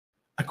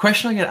A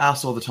question I get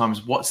asked all the time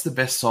is, what's the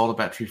best solar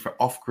battery for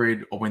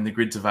off-grid or when the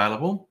grid's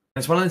available?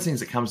 And it's one of those things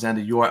that comes down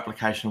to your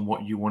application and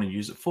what you want to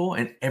use it for,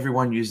 and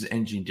everyone uses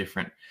energy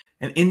different.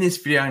 And in this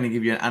video, I'm going to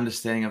give you an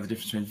understanding of the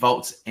difference between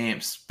volts,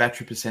 amps,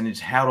 battery percentage,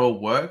 how it all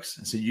works,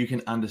 so you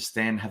can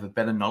understand, have a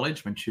better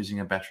knowledge when choosing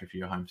a battery for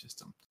your home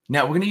system.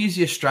 Now, we're going to use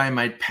the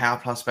Australian-made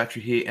Powerplus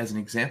battery here as an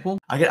example.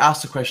 I get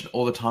asked the question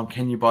all the time,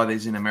 can you buy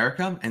these in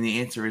America? And the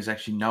answer is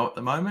actually no at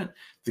the moment.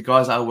 The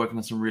guys are working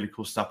on some really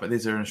cool stuff, but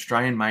these are an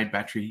Australian-made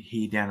battery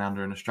here down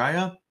under in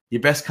Australia.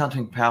 Your best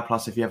hunting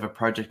Powerplus if you have a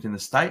project in the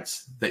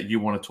States that you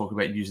want to talk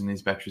about using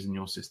these batteries in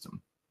your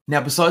system. Now,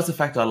 besides the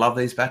fact I love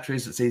these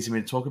batteries, it's easy for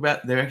me to talk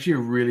about, they're actually a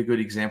really good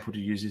example to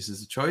use this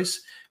as a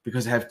choice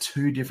because they have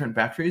two different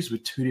batteries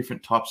with two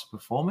different types of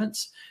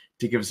performance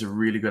to give us a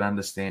really good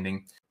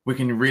understanding. We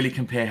can really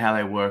compare how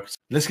they work.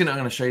 I'm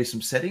going to show you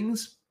some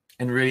settings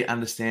and really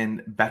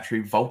understand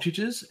battery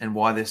voltages and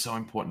why they're so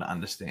important to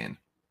understand.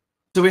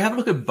 So we have a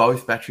look at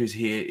both batteries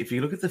here. If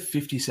you look at the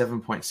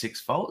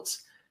 57.6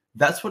 volts,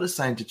 that's what it's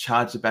saying to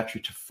charge the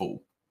battery to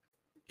full.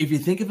 If you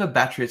think of a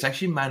battery, it's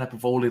actually made up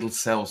of all little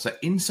cells. So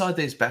inside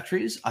these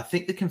batteries, I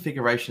think the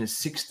configuration is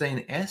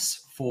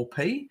 16S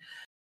 4P,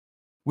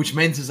 which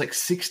means there's like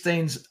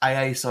 16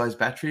 AA size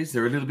batteries.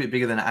 They're a little bit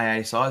bigger than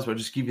AA size, but I'll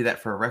just give you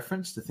that for a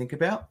reference to think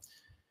about.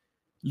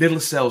 Little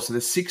cells. So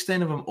there's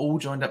 16 of them all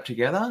joined up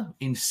together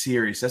in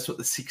series. That's what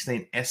the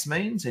 16S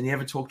means. And you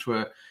ever talk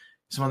to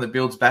someone that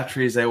builds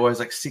batteries, they always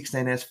like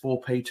 16S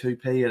 4P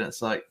 2P, and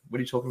it's like, what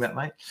are you talking about,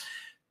 mate?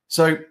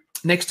 So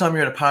next time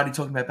you're at a party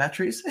talking about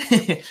batteries,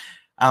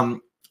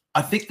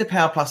 I think the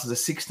Powerplus is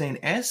a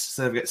 16S,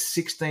 so they've got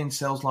 16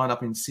 cells lined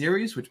up in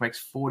series, which makes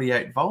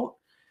 48 volt.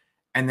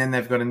 And then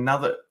they've got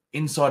another,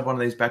 inside one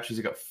of these batteries,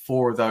 they've got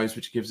 4 of those,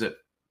 which gives it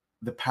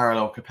the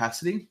parallel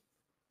capacity.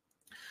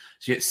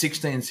 So you get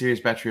 16 series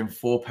battery and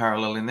 4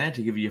 parallel in there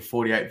to give you your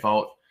 48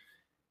 volt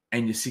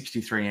and your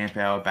 63 amp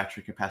hour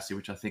battery capacity,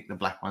 which I think the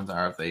black ones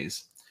are of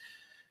these.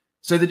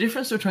 So the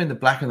difference between the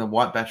black and the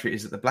white battery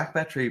is that the black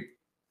battery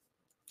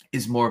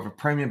is more of a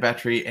premium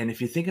battery. And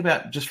if you think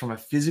about just from a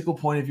physical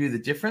point of view, the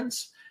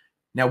difference,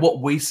 now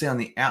what we see on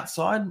the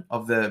outside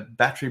of the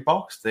battery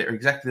box, they're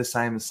exactly the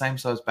same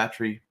size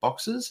battery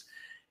boxes.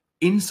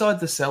 Inside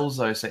the cells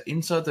though, so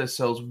inside those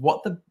cells,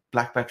 what the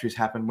black batteries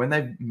happen when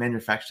they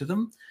manufacture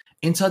them,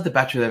 inside the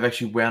battery, they've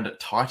actually wound it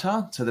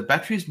tighter. So the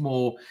battery is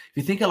more, if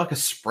you think of like a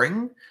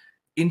spring,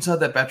 inside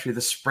that battery,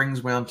 the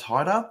spring's wound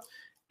tighter.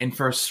 And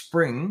for a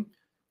spring,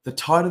 the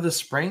tighter the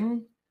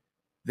spring,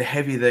 the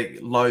heavier the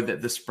load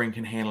that the spring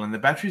can handle. And the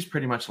battery is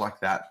pretty much like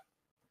that,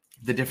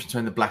 the difference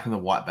between the black and the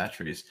white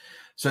batteries.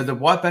 So the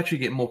white battery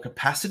get more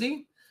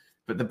capacity,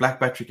 but the black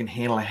battery can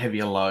handle a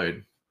heavier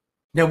load.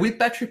 Now with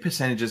battery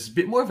percentages, it's a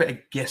bit more of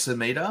a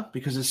guessometer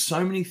because there's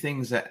so many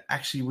things that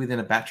actually within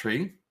a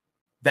battery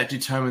that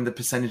determine the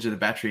percentage of the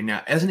battery.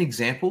 Now, as an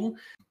example,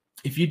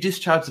 if you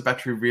discharge the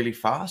battery really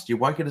fast, you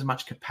won't get as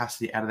much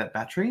capacity out of that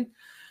battery.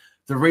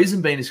 The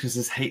reason being is because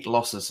there's heat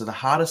losses. So the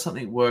harder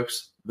something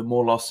works, the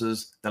more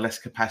losses, the less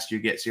capacity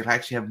you get. So you'll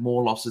actually have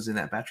more losses in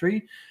that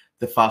battery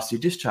the faster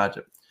you discharge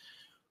it.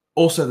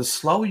 Also, the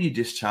slower you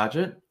discharge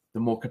it, the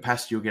more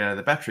capacity you'll get out of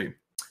the battery.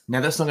 Now,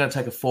 that's not going to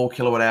take a 4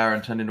 kilowatt hour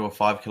and turn into a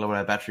 5 kilowatt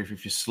hour battery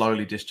if you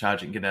slowly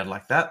discharge it and get out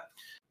like that.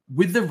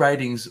 With the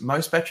ratings,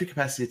 most battery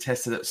capacity are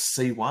tested at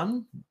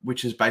C1,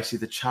 which is basically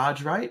the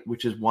charge rate,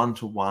 which is 1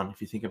 to 1, if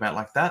you think about it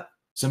like that.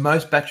 So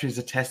most batteries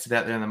are tested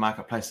out there in the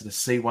marketplace at a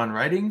C1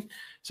 rating.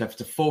 So if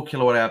it's a 4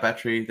 kilowatt hour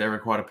battery, they're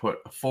required to put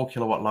a 4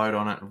 kilowatt load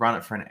on it, run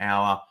it for an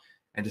hour,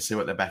 and to see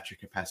what the battery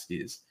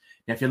capacity is.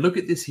 Now, if you look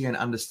at this here and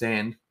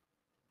understand,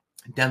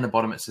 down the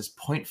bottom it says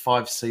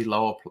 0.5 C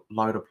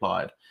load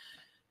applied.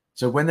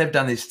 So when they've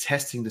done this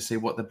testing to see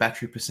what the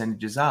battery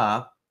percentages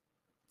are,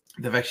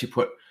 they've actually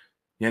put,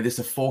 this is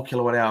a 4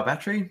 kilowatt hour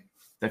battery.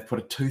 They've put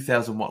a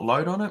 2,000 watt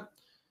load on it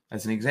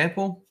as an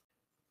example.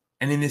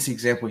 And in this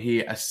example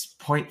here, a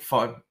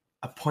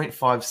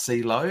 0.5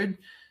 C load,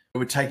 it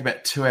would take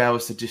about 2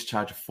 hours to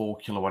discharge a 4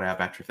 kilowatt hour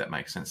battery, if that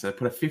makes sense. So they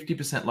put a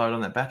 50% load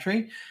on that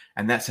battery,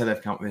 and that's how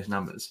they've come up with these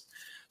numbers.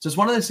 So it's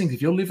one of those things,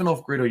 if you're living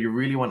off grid or you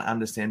really want to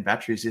understand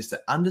batteries, is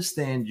to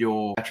understand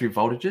your battery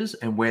voltages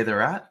and where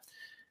they're at.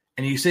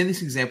 And you see in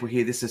this example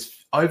here, this is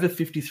over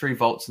 53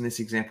 volts, and this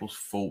example is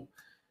full.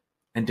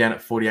 And down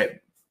at 48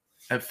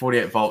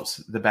 volts,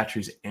 the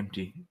battery's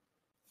empty.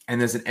 And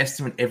there's an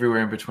estimate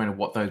everywhere in between of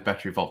what those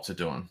battery volts are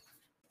doing.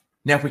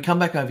 Now, if we come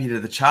back over here to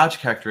the charge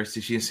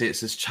characteristics, you can see it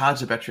says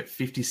charge the battery at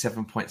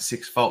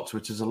 57.6 volts,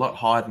 which is a lot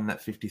higher than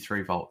that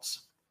 53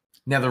 volts.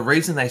 Now, the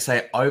reason they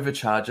say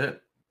overcharge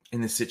it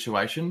in this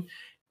situation,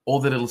 all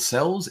the little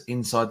cells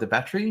inside the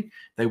battery,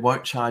 they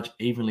won't charge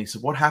evenly. So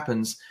what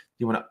happens,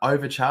 you want to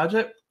overcharge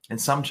it,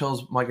 and some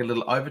cells might get a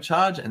little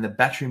overcharge, and the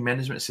battery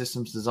management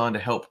system is designed to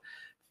help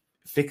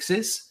fix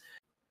this,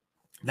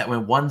 that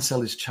when one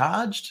cell is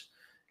charged,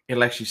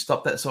 it'll actually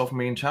stop that cell from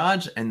being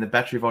charged, and the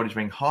battery voltage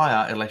being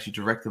higher, it'll actually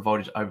direct the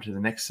voltage over to the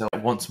next cell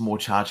that wants more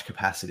charge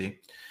capacity.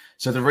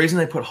 So the reason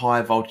they put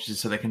higher voltages is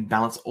so they can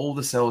balance all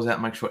the cells out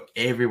and make sure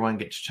everyone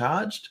gets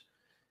charged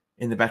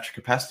in the battery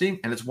capacity.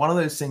 And it's one of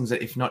those things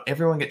that if not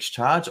everyone gets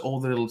charged, all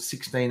the little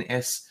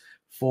 16S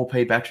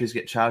 4P batteries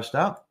get charged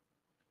up.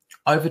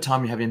 Over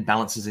time, you have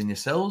imbalances in your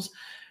cells.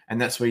 And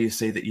that's where you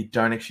see that you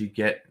don't actually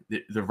get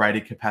the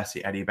rated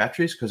capacity out of your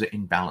batteries because they're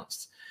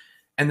imbalanced.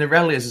 And the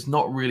reality is, there's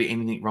not really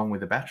anything wrong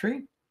with the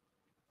battery.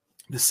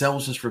 The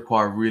cells just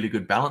require really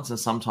good balance, and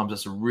sometimes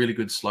it's a really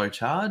good slow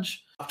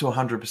charge up to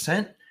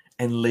 100%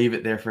 and leave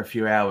it there for a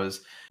few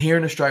hours. Here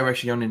in Australia, we're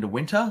actually going into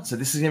winter. So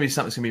this is going to be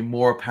something that's going to be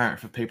more apparent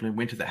for people in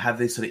winter that have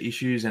these sort of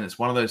issues. And it's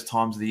one of those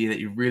times of the year that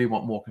you really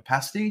want more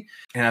capacity.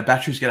 And our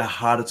batteries get a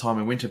harder time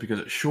in winter because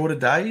it's shorter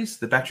days.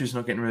 The battery's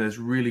not getting rid of those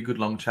really good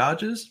long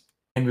charges.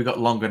 And we've got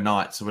longer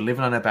nights. So we're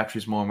living on our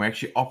batteries more, and we're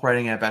actually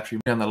operating our battery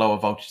on the lower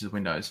voltages of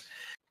windows.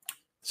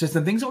 So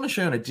some things I want to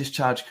show you on a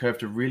discharge curve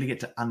to really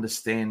get to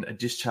understand a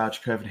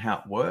discharge curve and how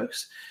it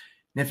works.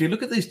 Now, if you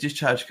look at these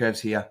discharge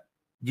curves here,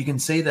 you can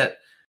see that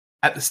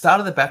at the start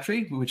of the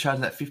battery, we were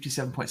charging at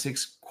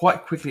 57.6.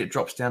 Quite quickly, it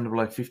drops down to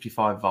below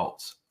 55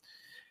 volts.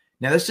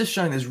 Now, that's just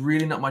showing there's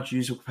really not much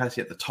usable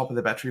capacity at the top of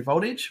the battery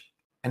voltage.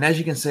 And as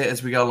you can see,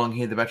 as we go along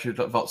here, the battery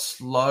volts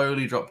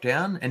slowly drop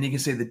down. And you can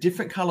see the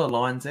different color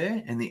lines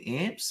there and the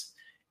amps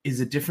is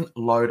a different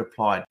load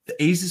applied.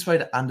 The easiest way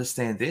to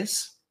understand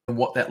this and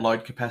what that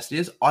load capacity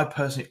is, I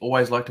personally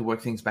always like to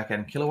work things back out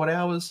in kilowatt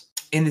hours.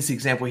 In this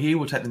example here,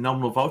 we'll take the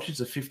nominal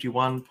voltage of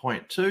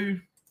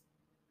 51.2.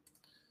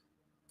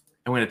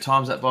 And we're going to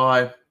times that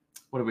by,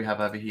 what do we have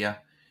over here?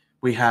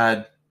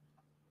 We'll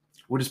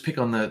just pick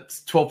on the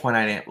 12.8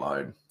 amp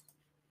load.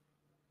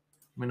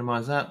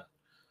 Minimize that.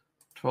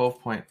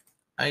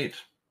 12.8.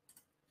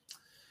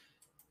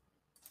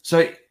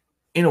 So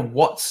in a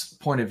watts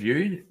point of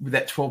view, with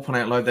that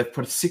 12.8 load, they've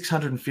put a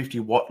 650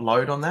 watt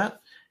load on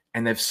that,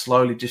 and they've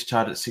slowly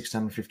discharged at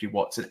 650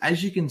 watts. And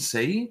as you can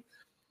see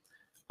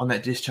on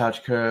that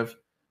discharge curve,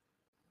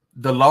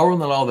 the lower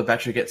and the lower the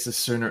battery gets, the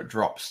sooner it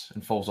drops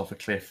and falls off a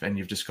cliff, and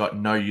you've just got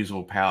no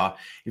usable power.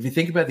 If you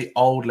think about the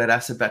old lead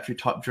acid battery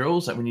type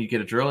drills, like when you get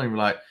a drill and you're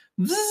like,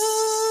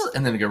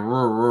 and then it go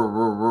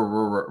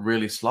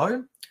really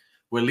slow,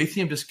 where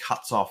lithium just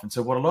cuts off. And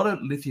so what a lot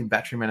of lithium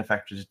battery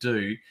manufacturers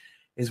do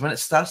is when it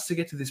starts to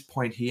get to this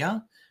point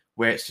here,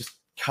 where it's just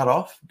cut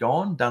off,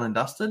 gone, done and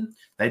dusted,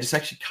 they just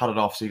actually cut it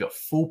off. So you've got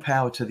full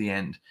power to the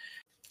end.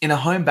 In a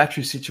home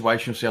battery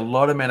situation, you'll see a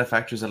lot of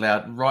manufacturers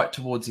allow right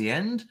towards the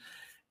end.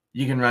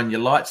 You can run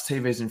your lights,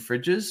 TVs, and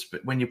fridges,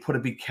 but when you put a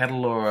big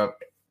kettle or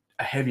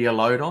a heavier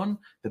load on,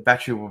 the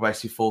battery will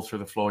basically fall through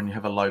the floor and you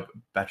have a low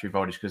battery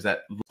voltage because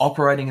that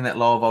operating in that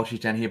lower voltage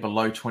down here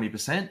below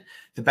 20%,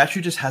 the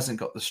battery just hasn't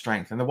got the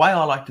strength. And the way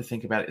I like to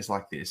think about it is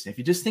like this. If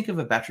you just think of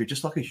a battery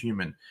just like a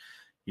human,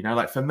 you know,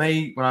 like for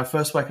me, when I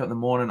first wake up in the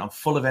morning, I'm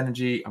full of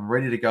energy, I'm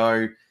ready to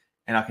go,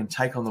 and I can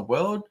take on the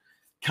world.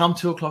 Come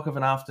 2 o'clock of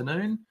an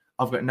afternoon,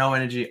 I've got no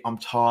energy, I'm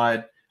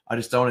tired, I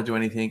just don't want to do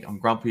anything. I'm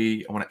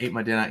grumpy. I want to eat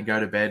my dinner and go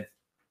to bed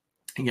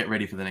and get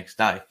ready for the next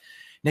day.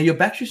 Now, your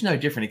battery's no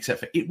different, except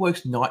for it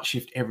works night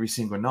shift every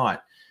single night.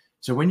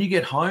 So when you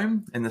get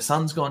home and the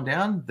sun's gone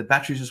down, the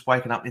battery's just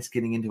waking up and it's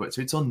getting into it.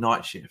 So it's on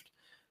night shift.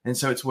 And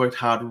so it's worked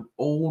hard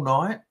all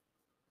night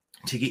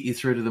to get you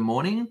through to the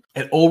morning.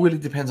 It all really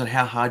depends on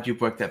how hard you've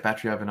worked that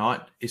battery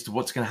overnight as to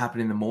what's going to happen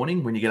in the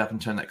morning when you get up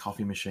and turn that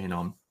coffee machine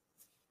on.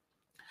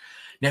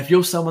 Now, if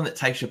you're someone that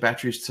takes your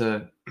batteries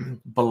to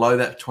below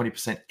that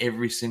 20%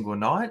 every single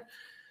night,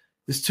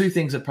 there's two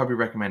things I'd probably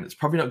recommend. It's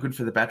probably not good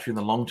for the battery and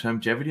the long-term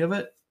longevity of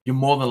it. You're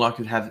more than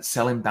likely to have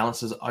cell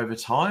imbalances over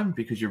time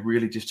because you're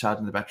really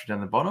discharging the battery down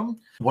the bottom.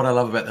 What I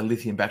love about the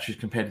lithium batteries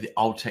compared to the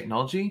old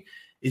technology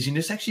is you can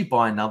just actually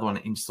buy another one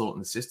and install it in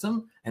the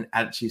system and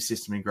add it to your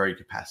system and grow your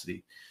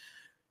capacity.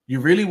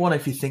 You really want to,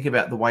 if you think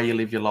about the way you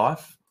live your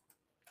life,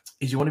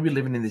 is you want to be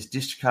living in this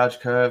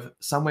discharge curve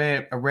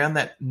somewhere around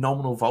that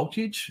nominal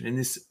voltage. In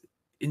this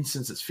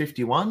instance, it's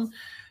 51.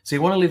 So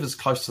you want to live as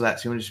close to that.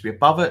 So you want to just be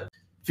above it,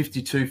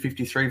 52,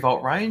 53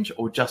 volt range,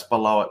 or just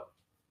below it.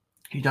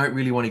 You don't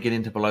really want to get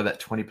into below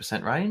that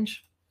 20%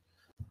 range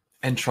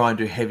and try and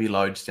do heavy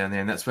loads down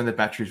there. And that's when the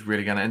battery is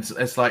really going to, and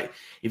it's like,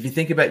 if you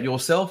think about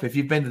yourself, if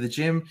you've been to the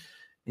gym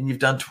and you've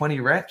done 20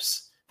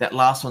 reps, that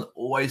last one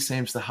always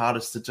seems the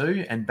hardest to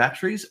do. And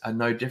batteries are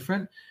no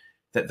different.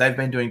 That they've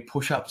been doing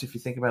push-ups, if you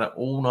think about it,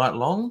 all night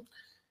long,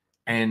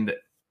 and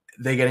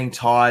they're getting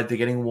tired, they're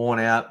getting worn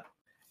out,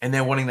 and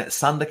they're wanting that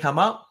sun to come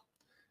up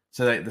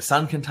so that the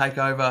sun can take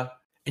over,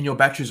 and your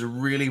batteries are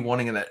really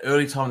wanting at that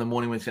early time in the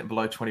morning when it's getting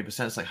below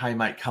 20%. It's like, hey,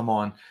 mate, come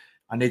on.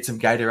 I need some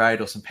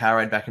Gatorade or some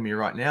Powerade back in me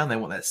right now, and they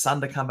want that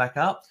sun to come back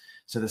up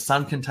so the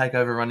sun can take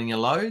over running your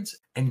loads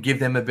and give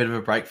them a bit of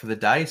a break for the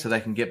day so they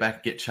can get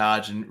back, get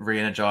charged, and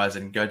re-energize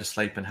and go to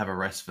sleep and have a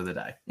rest for the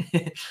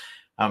day.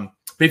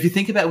 But if you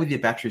think about it with your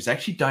batteries, they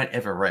actually don't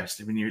ever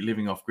rest when you're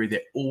living off grid.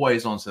 They're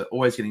always on, so they're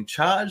always getting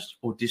charged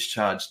or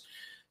discharged.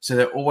 So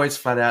they're always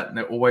flat out and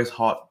they're always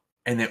hot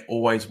and they're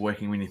always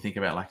working when you think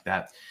about it like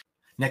that.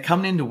 Now,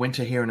 coming into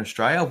winter here in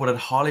Australia, what I'd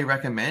highly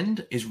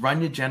recommend is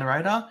run your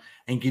generator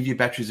and give your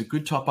batteries a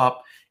good top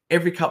up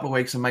every couple of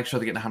weeks and make sure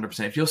they're getting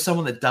 100%. If you're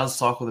someone that does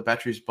cycle the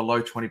batteries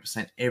below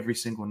 20% every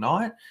single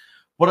night,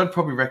 what I'd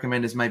probably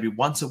recommend is maybe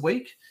once a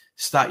week,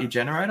 start your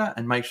generator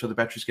and make sure the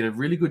batteries get a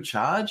really good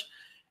charge.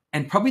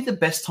 And probably the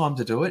best time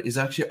to do it is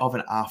actually of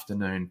an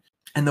afternoon.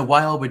 And the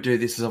way I would do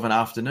this is of an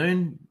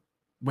afternoon,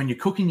 when you're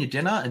cooking your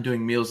dinner and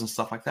doing meals and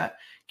stuff like that,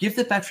 give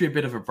the battery a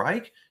bit of a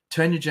break,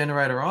 turn your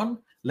generator on,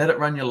 let it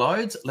run your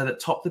loads, let it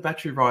top the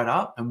battery right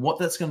up. And what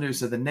that's going to do is,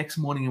 so the next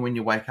morning when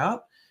you wake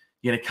up,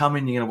 you're going to come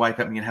in, you're going to wake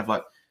up and you're going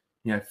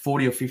to have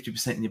 40 or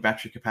 50% in your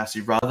battery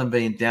capacity, rather than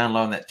being down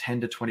low in that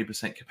 10 to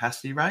 20%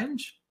 capacity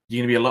range. You're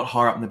going to be a lot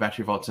higher up in the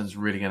battery volts, and it's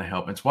really going to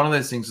help. It's one of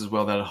those things as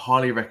well that I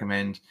highly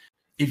recommend.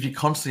 If you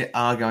constantly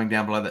are going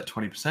down below that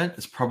 20%,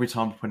 it's probably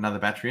time to put another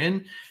battery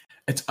in.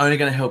 It's only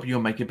going to help you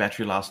and make your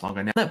battery last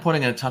longer. Now, at that point,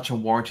 I'm going to touch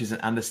on warranties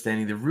and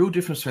understanding the real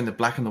difference between the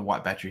black and the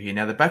white battery here.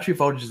 Now, the battery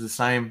voltage is the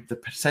same. The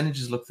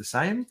percentages look the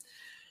same.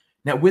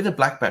 Now, with a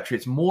black battery,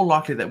 it's more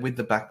likely that with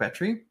the black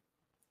battery,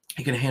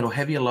 you can handle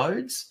heavier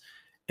loads.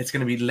 It's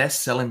going to be less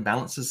cell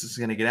imbalances it's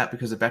going to get out,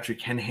 because the battery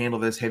can handle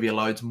those heavier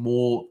loads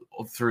more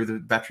through the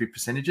battery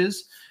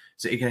percentages.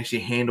 So it can actually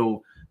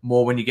handle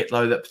more when you get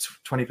low that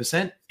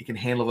 20%. It can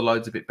handle the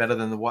loads a bit better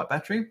than the white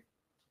battery.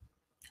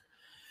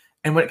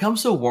 And when it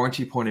comes to a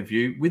warranty point of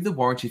view, with the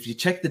warranty, if you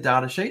check the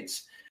data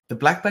sheets, the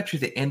black battery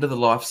at the end of the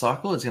life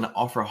cycle is going to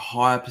offer a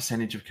higher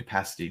percentage of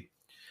capacity.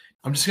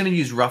 I'm just going to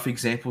use rough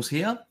examples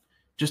here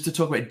just to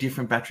talk about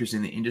different batteries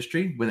in the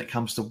industry when it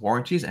comes to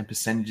warranties and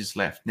percentages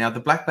left. Now, the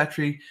black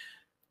battery,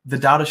 the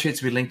data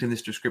sheets will be linked in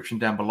this description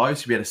down below,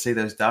 so you'll be able to see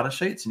those data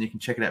sheets and you can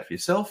check it out for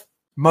yourself.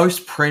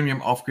 Most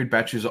premium off-grid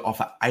batteries will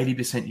offer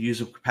 80%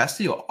 usable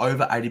capacity or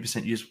over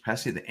 80% usable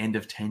capacity at the end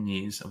of 10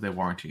 years of their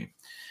warranty.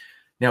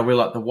 Now, we're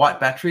like the white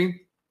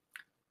battery,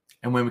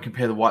 and when we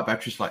compare the white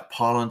batteries like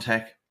Pylon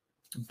Tech,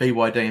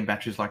 BYD and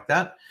batteries like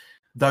that,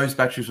 those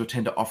batteries will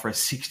tend to offer a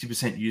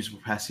 60% usable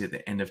capacity at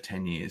the end of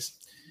 10 years.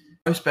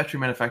 Most battery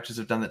manufacturers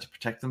have done that to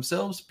protect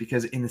themselves,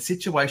 because in the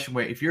situation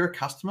where if you're a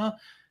customer,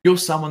 you're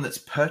someone that's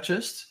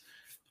purchased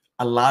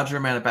a larger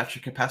amount of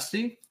battery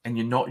capacity and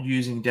you're not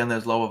using down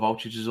those lower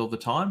voltages all the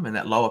time and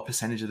that lower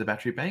percentage of the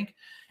battery bank,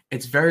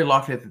 it's very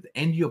likely that at the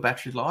end of your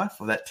battery life,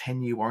 or that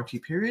 10-year warranty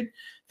period,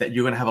 that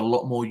you're going to have a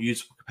lot more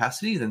usable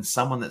capacity than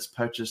someone that's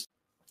purchased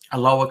a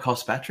lower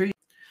cost battery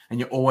and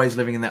you're always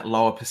living in that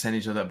lower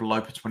percentage of that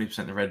below 20%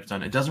 in the red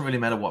zone. It doesn't really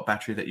matter what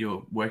battery that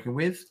you're working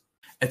with.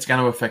 It's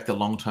going to affect the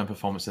long-term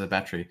performance of the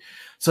battery.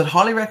 So I'd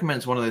highly recommend,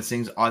 it's one of those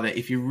things, either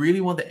if you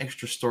really want the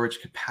extra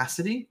storage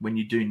capacity when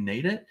you do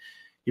need it,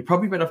 you're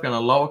probably better off going a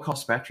lower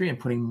cost battery and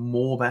putting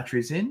more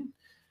batteries in.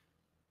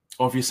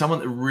 Or if you're someone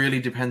that really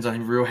depends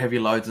on real heavy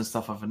loads and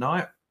stuff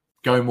overnight,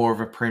 go more of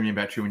a premium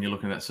battery when you're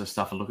looking at that sort of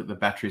stuff, and look at the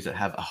batteries that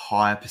have a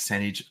higher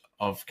percentage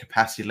of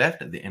capacity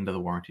left at the end of the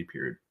warranty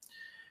period.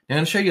 Now, I'm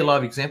going to show you a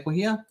live example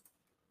here.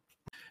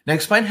 Now,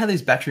 explain how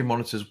these battery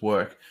monitors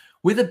work.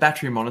 With a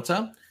battery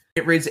monitor,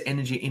 it reads the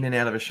energy in and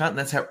out of a shunt, and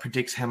that's how it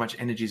predicts how much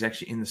energy is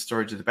actually in the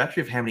storage of the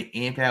battery, of how many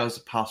amp hours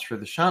pass through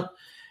the shunt.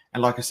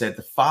 And like I said,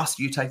 the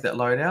faster you take that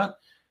load out,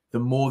 the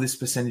more this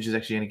percentage is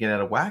actually going to get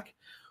out of whack.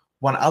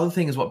 One other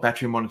thing is what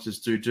battery monitors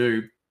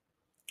do,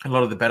 a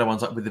lot of the better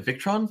ones like with the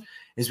Victron,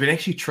 is we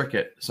actually trick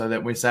it so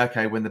that we say,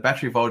 okay, when the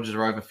battery voltages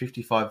are over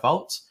 55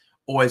 volts,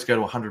 always go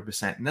to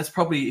 100%. And that's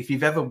probably, if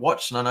you've ever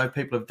watched, and I know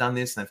people have done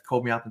this and they've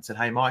called me up and said,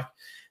 hey, Mike,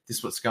 this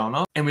is what's going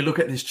on. And we look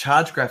at this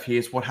charge graph here,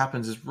 is what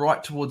happens is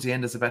right towards the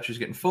end as the battery's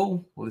getting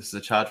full, well, this is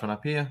a charge one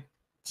up here,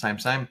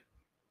 same.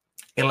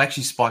 It'll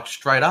actually spike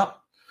straight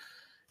up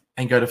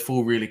and go to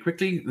full really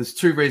quickly. There's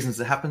two reasons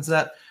that happens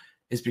that.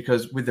 Is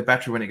because with the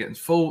battery, when it gets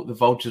full, the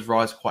voltages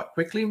rise quite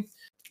quickly.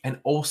 And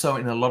also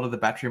in a lot of the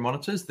battery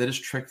monitors, they're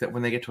just tricked that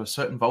when they get to a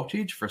certain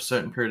voltage for a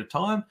certain period of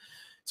time,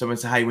 so when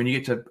say, hey, when you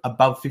get to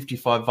above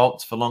 55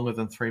 volts for longer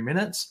than 3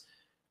 minutes,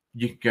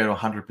 you can go to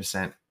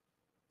 100%.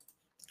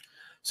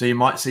 So you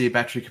might see your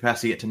battery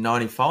capacity get to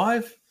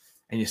 95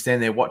 and you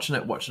stand there watching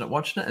it,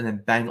 and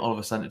then bang, all of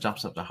a sudden it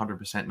jumps up to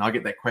 100%. And I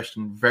get that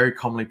question very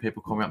commonly.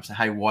 People call me up and say,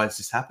 hey, why does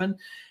this happen?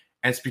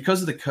 And it's because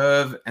of the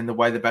curve and the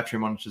way the battery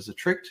monitors are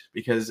tricked,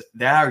 because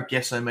they are a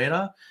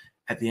guessometer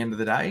at the end of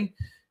the day,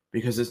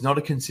 because it's not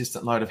a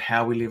consistent load of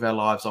how we live our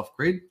lives off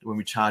grid when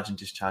we charge and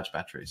discharge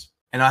batteries.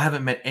 And I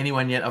haven't met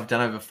anyone yet, I've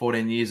done over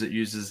 14 years, that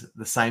uses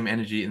the same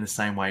energy in the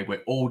same way.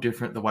 We're all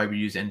different the way we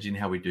use energy and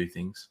how we do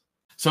things.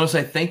 So I want to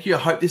say thank you. I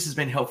hope this has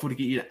been helpful to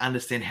get you to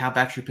understand how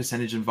battery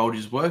percentage and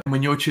voltages work. And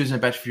when you're choosing a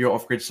battery for your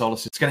off-grid solar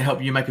system, it's going to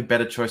help you make a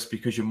better choice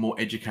because you're more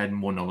educated and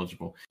more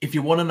knowledgeable. If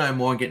you want to know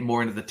more and get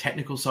more into the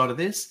technical side of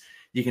this,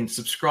 you can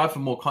subscribe for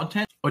more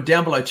content, or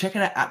down below, check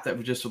out our app that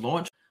we just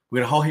launched.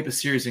 We've got a whole heap of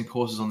series and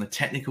courses on the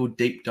technical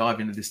deep dive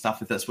into this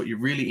stuff. If that's what you're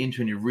really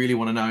into and you really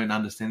want to know and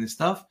understand this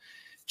stuff,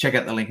 check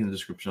out the link in the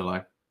description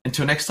below.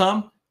 Until next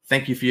time,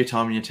 thank you for your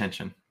time and your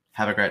attention.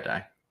 Have a great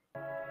day.